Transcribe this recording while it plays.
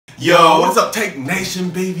Yo, what's up, Take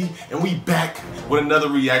Nation, baby? And we back with another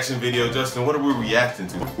reaction video. Justin, what are we reacting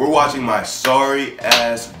to? We're watching my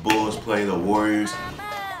sorry-ass Bulls play the Warriors.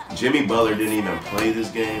 Jimmy Butler didn't even play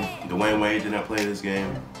this game. Dwayne Wade didn't play this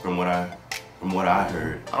game, from what I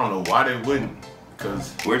heard. I don't know why they wouldn't,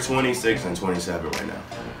 because we're 26 and 27 right now.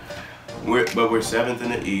 But we're 7th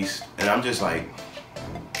in the East, and I'm just like,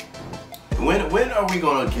 when are we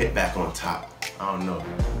gonna get back on top? I don't know.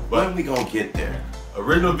 When are we gonna get there?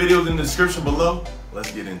 Original videos in the description below.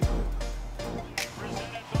 Let's get into it.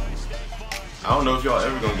 I don't know if y'all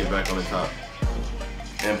ever gonna get back on the top.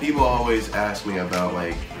 And people always ask me about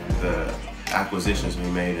like the acquisitions we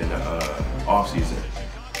made in the offseason.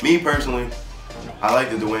 Me personally, I like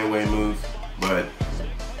the Dwayne Wade move, but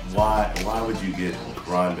why would you get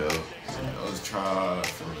Rondo? Let's try.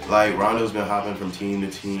 Like Rondo's been hopping from team to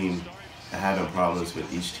team and having problems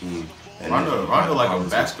with each team. And Rondo like a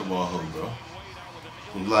basketball hoop, bro.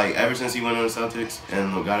 Like ever since he went on the Celtics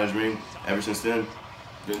and got his ring, ever since then,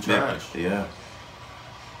 been trash. Yeah.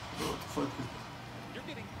 What the fuck?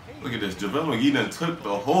 Look at this. JaVale McGee done took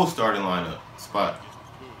the whole starting lineup spot.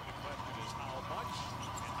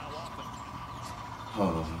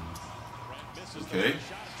 Okay.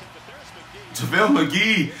 JaVale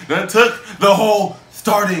McGee done took the whole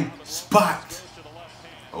starting spot.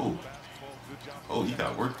 Oh, he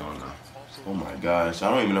got worked on now. Oh my gosh, I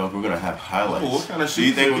don't even know if we're gonna have highlights. What kind of shoes do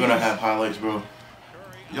you think we're gonna have highlights, bro?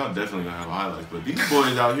 Y'all definitely gonna have highlights, but these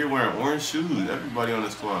boys out here wearing orange shoes. Everybody on the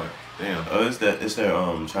squad. Damn. Oh, it's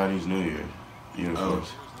their Chinese New Year uniforms.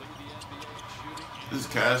 Oh. This is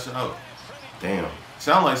cash out. Damn.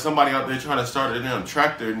 Sound like somebody out there trying to start a damn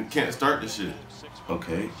tractor and can't start the shit.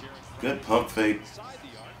 Okay. Good pump fake.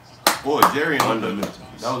 Boy, Jerry on that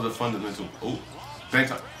was a fundamental. Oh, bank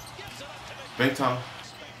time. Bank time.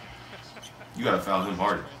 You gotta foul him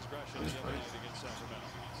harder in this play.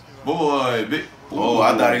 Boy, big. Oh,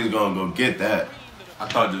 I thought he was gonna go get that. I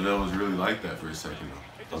thought JaVale was really like that for a second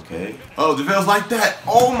though. Okay. Oh, JaVale's like that.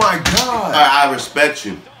 Oh my God. I respect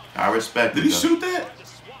you. I respect. Did he shoot that?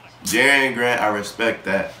 Jerian Grant, I respect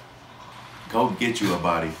that. Go get you a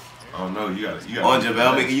body. Oh no, you gotta. On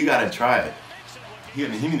JaVale McGee, you gotta try it. He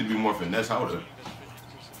need to be more finesse. I would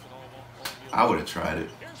have tried it.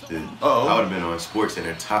 Dude. Uh-oh. I would have been on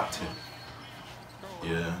SportsCenter top 10.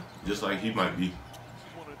 Yeah, just like he might be.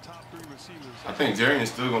 I think Jarian's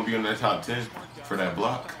still gonna be in that top 10 for that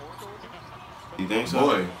block. You think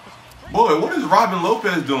so? Boy, what is Robin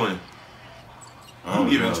Lopez doing? I don't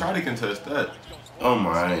even know. try to contest that. Oh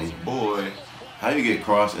my. Boy. How you get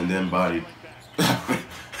crossed and then bodied?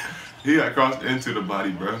 He got crossed into the body,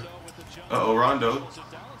 bro. Uh-oh, Rondo.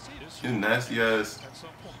 His nasty ass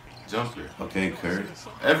jumper. Okay, Kurt.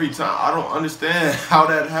 Every time, I don't understand how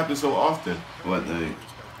that happens so often. What the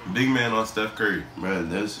big man on Steph Curry? Bro,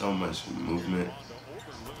 there's so much movement.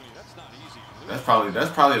 That's probably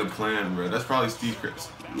the plan, bro. That's probably Steve Curry.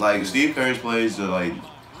 Like Steve Curry's plays are like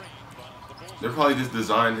they're probably just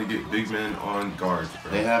designed to get big men on guards,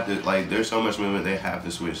 bro. They have to there's so much movement they have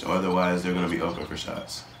to switch, otherwise they're gonna be open for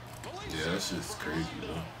shots. Yeah, that's just crazy,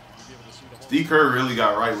 bro. Steve Kerr really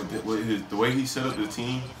got right with the way he set up the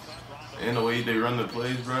team and the way they run the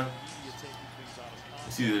plays, bro.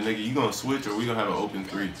 It's either, nigga, you gonna switch or we gonna have an open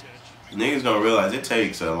three. Niggas don't realize it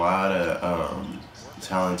takes a lot of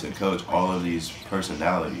talent to coach all of these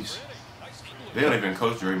personalities. They don't even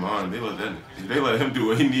coach Draymond. They let him do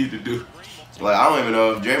what he needs to do. Like, I don't even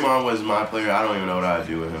know if Draymond was my player. I don't even know what I'd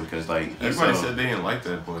do with him because, like, everybody said they didn't like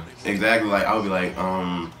that boy. Exactly. Like, I would be like,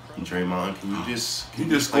 Draymond, can you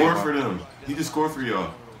just score for them? He just scored for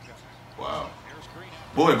y'all. Wow.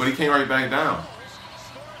 Boy, but he came right back down.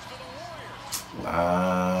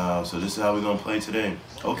 Wow. So this is how we're gonna play today.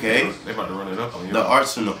 Okay. They about to run it up on you. The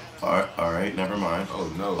Arsenal. All right. Never mind.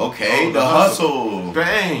 Oh no. Okay. Oh, the hustle.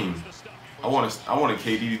 Bang. I want a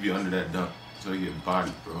KD to be under that dunk so he get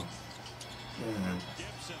bodied, bro. Yeah.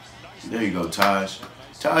 There you go, Taj.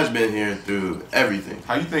 Taj been here through everything.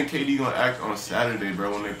 How you think KD gonna act on Saturday,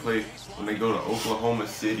 bro? When they go to Oklahoma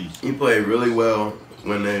City? He played really well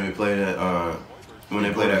when they played at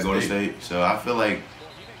Golden State. So I feel like.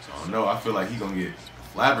 Oh no, I feel like he's gonna get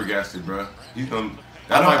flabbergasted, bro. He's gonna.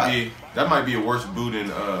 That might be a worse boot than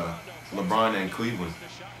LeBron and Cleveland.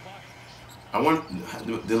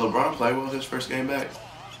 Did LeBron play well his first game back?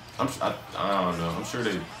 I don't know. I'm sure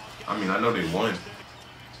I know they won.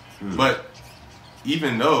 But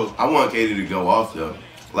even though I want KD to go off though.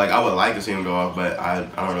 Like I would like to see him go off, but I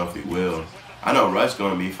don't know if he will. I know Russ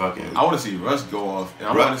gonna be fucking. I want to see Russ go off, and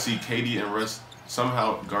I want to see KD and Russ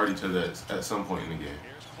somehow guard each other at some point in the game.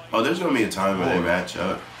 Oh, there's gonna be a time when they match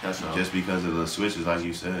up, just because of the switches, like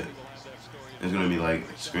you said. It's gonna be like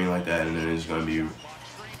screen like that, and then it's gonna be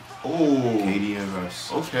Oh, KD and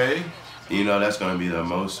Russ. okay. You know that's gonna be the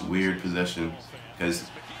most weird possession because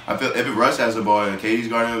I feel if Russ has the ball and KD's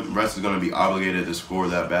guarding him, Russ is gonna be obligated to score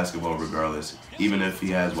that basketball regardless, even if he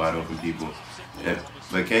has wide open people.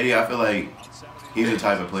 But KD, I feel like he's the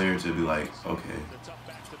type of player to be like, okay,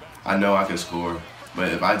 I know I can score, but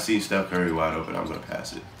if I see Steph Curry wide open, I'm gonna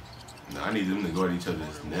pass it. Nah, I need them to go at each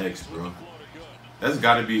other's necks, bro. That's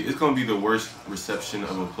gotta be. It's gonna be the worst reception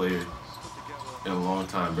of a player in a long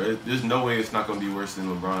time, bro. There's no way it's not gonna be worse than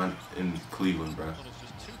LeBron in Cleveland, bro.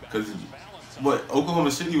 Because what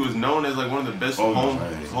Oklahoma City was known as like one of the best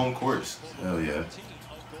home courts. Hell yeah.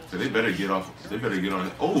 So they better get off. They better get on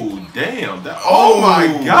it. Oh damn! Oh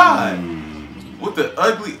my God! What the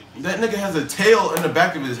ugly? That nigga has a tail in the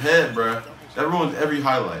back of his head, bro. That ruins every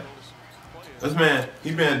highlight. This man,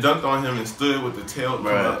 he been dunked on him and stood with the tail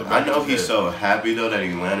coming out the back I know of his he's head. so happy though that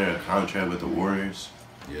he landed a contract with the Warriors.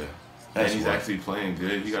 Yeah. That's And he's wild. actually playing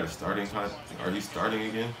good. He got a starting contract. Are he starting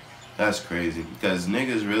again? That's crazy because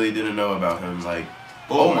niggas really didn't know about him. Like,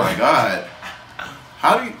 Oh oh my God,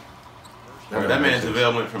 how do you? That man's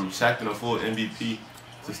development from Shaq and a full MVP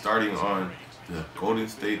to starting on the Golden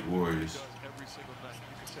State Warriors.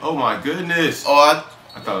 Oh my goodness! Oh,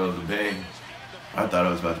 I thought it was a bang. I thought it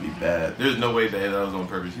was about to be bad. There's no way that was on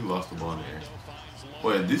purpose. He lost the ball in the air.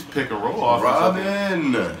 Boy, this pick and roll off.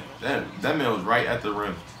 Robin. That man was right at the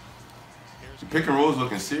rim. The pick and roll is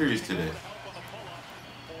looking serious today.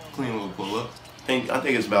 Clean little pull up. I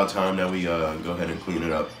think it's about time that we go ahead and clean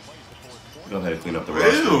it up. Go ahead and clean up the Ew.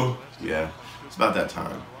 roster. Yeah, it's about that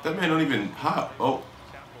time. That man don't even hop. Oh.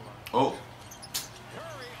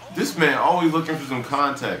 This man always looking for some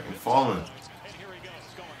contact and falling.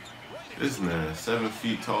 This man, 7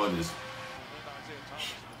 feet tall,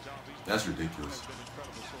 that's ridiculous.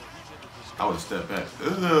 I would have stepped back.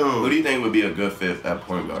 Who Ew. do you think would be a good fit at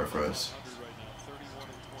point guard for us?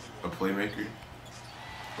 A playmaker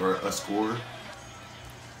or a scorer.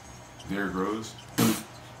 Derrick Rose.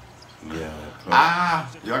 Yeah.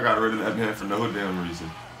 Y'all got rid of that man for no damn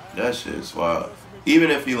reason. That shit's wild.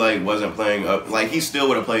 Even if he like wasn't playing up, like he still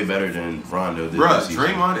would have played better than Rondo. Bruh,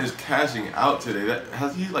 Draymond is cashing out today.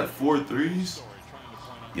 Has he like 4 threes?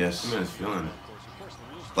 Yes. That man's feeling it.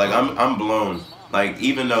 Like I'm blown. Like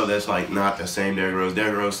even though that's like not the same Derrick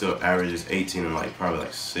Rose still averages 18 and like probably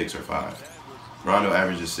like 6 or 5. Rondo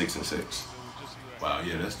averages 6 and 6. Wow,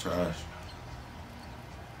 yeah, that's trash.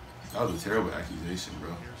 That was a terrible accusation,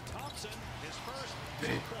 bro.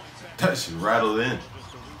 Damn. That shit rattled in.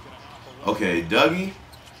 Okay, Dougie.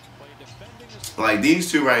 Like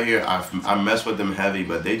these two right here, I mess with them heavy,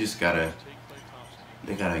 but they gotta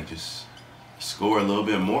just score a little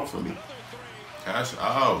bit more for me. Cash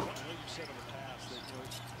out.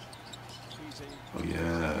 Oh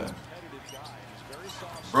yeah.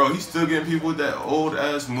 Bro, he's still getting people with that old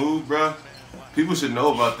ass move, bro. People should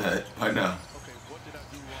know about that by now.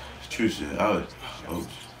 True shit. Oh.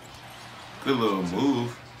 Good little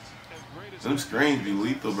move. Them screens be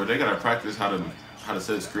lethal, bro. They gotta practice how to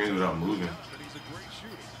set screens without moving.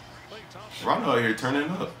 Rondo out here turning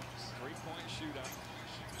up.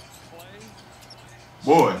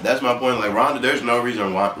 Boy, That's my point. Like Rondo, there's no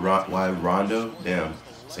reason why Rondo. Damn,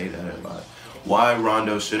 say that a lot. Why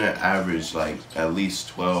Rondo shouldn't average like at least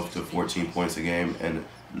 12 to 14 points a game and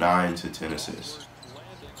 9 to 10 assists.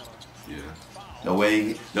 yeah. The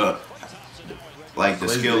way the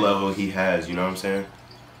skill level he has, you know what I'm saying?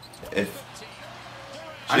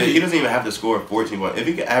 He doesn't even have to score 14 points. If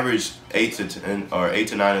he could average 8 to 10 or 8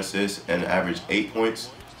 to 9 assists and average 8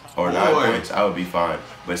 points or 9 points, I would be fine.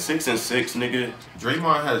 But 6 and 6, nigga.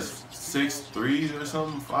 Draymond has 6 threes or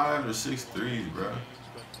something, 5 or 6 threes, bro.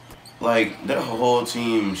 Like that whole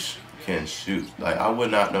team can shoot. Like I would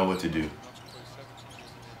not know what to do.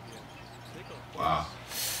 Wow.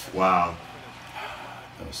 Wow.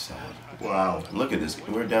 That was sad. Wow. Look at this.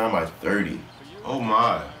 We're down by 30. Oh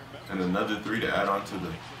my. And another 3 to add on to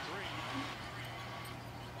the.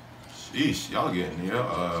 Sheesh, y'all getting here.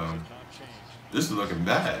 This is looking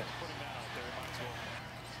bad.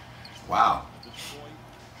 Wow.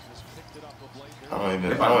 I don't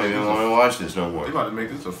even want to watch this no more. They about to make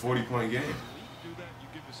this a 40-point game.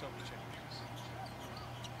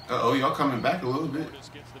 Uh-oh, y'all coming back a little bit.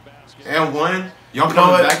 And one, y'all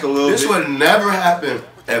coming back a little bit. This would never happen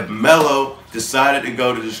if Melo decided to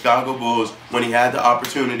go to the Chicago Bulls when he had the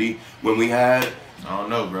opportunity, when we had. I don't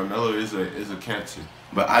know, bro. Melo is a cancer.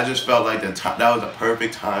 But I just felt like that was a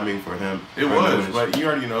perfect timing for him. It was, but you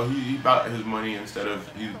already know he about his money instead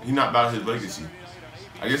of he not about his legacy.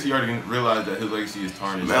 I guess he already realized that his legacy is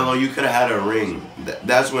tarnished. Melo, you could have had a ring.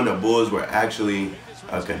 That's when the Bulls were actually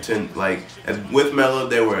a contend. Like with Melo,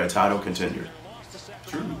 they were a title contender.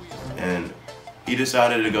 True. And he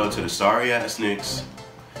decided to go to the sorry ass Knicks,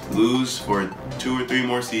 lose for 2 or 3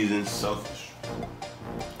 more seasons. Selfish.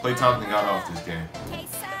 Klay Thompson got off this game.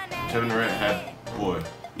 Kevin Durant had, boy.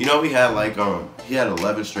 You know, he had like he had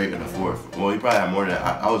 11 straight in the fourth. Well, he probably had more than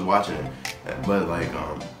that. I was watching it, but like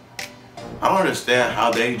I don't understand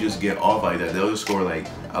how they just get off like that. They'll just score like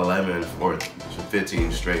 11 or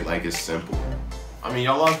 15 straight. Like it's simple. I mean,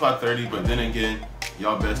 y'all lost by 30, but then again,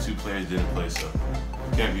 y'all best 2 players didn't play, so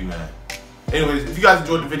you can't be mad. Anyways, if you guys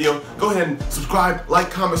enjoyed the video, go ahead and subscribe, like,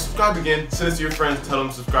 comment, subscribe again. Send it to your friends. Tell them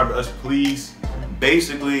to subscribe to us, please.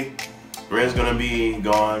 Basically, Ren's gonna be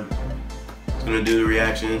gone. He's gonna do the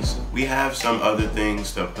reactions. We have some other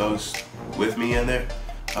things to post with me in there.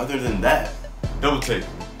 Other than that, Double take.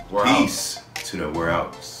 peace to the We're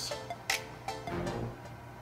Outs.